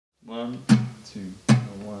1, 2,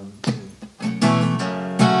 1, 2.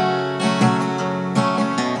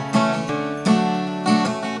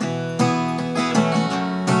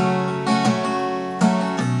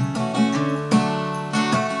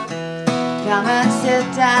 Come and sit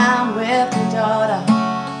down with my daughter,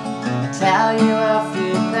 tell you a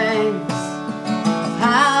few things of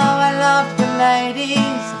how I loved the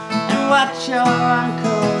ladies and what your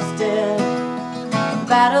uncles did.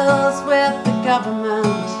 Battles with the government,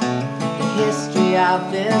 the history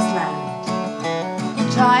of this land,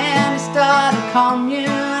 trying to start a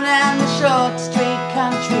commune and the short street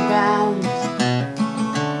country band,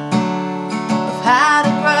 of how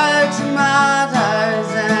to grow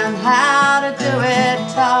tomatoes and how to do it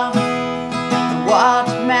tough, and what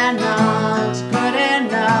men aren't good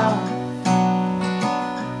enough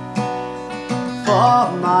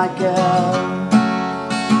for my girl.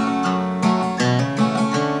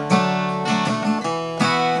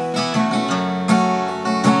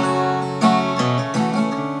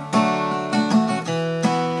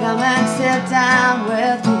 Come and sit down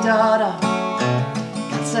with my daughter,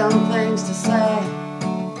 got some things to say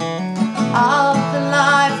of the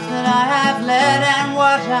life that I have led and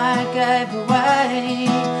what I gave away,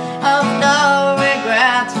 of no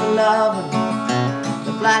regrets for loving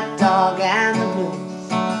the black dog and the blues,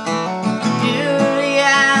 beauty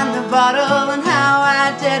and the bottle, and how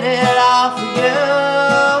I did it all for you.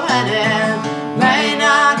 And it may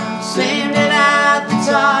not seem it at the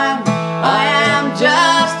time, I am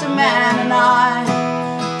just a man and I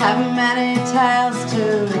have many tales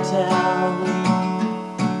to tell.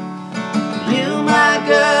 You, my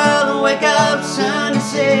girl, wake up soon to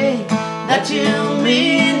see that you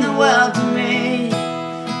mean the world to me,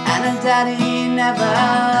 and a daddy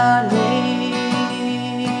never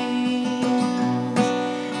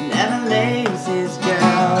leaves his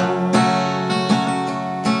girl.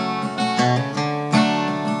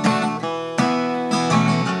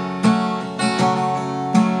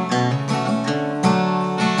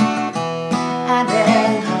 And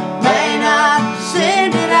it may not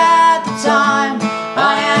seem it at the time, I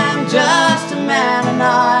am just a man and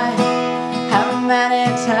I have many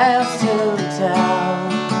tales to tell.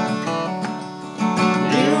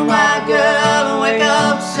 You, my girl, wake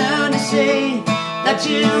up soon to see that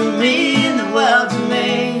you mean the world to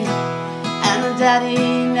me, and the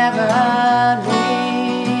daddy never leaves.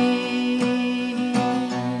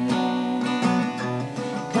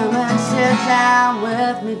 Come and sit down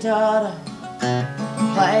with me, daughter,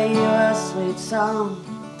 play you a sweet song,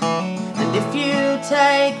 and if you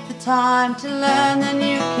take the time to learn, then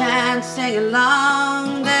you can sing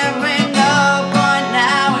along. There ain't no point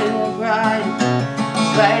now in crying,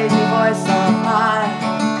 raise your voice up high.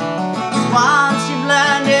 Once you've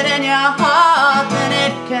learned it in your heart, then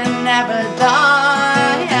it can never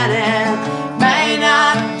die. And it may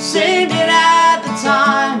not seem it at the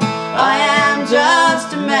time, I am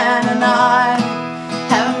just a man and I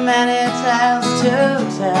have many tales to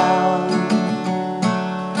tell.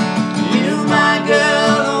 You, my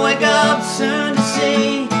girl, wake up soon to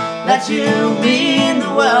see that you mean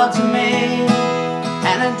the world to me,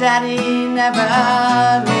 and a daddy never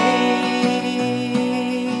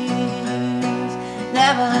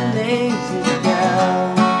leaves his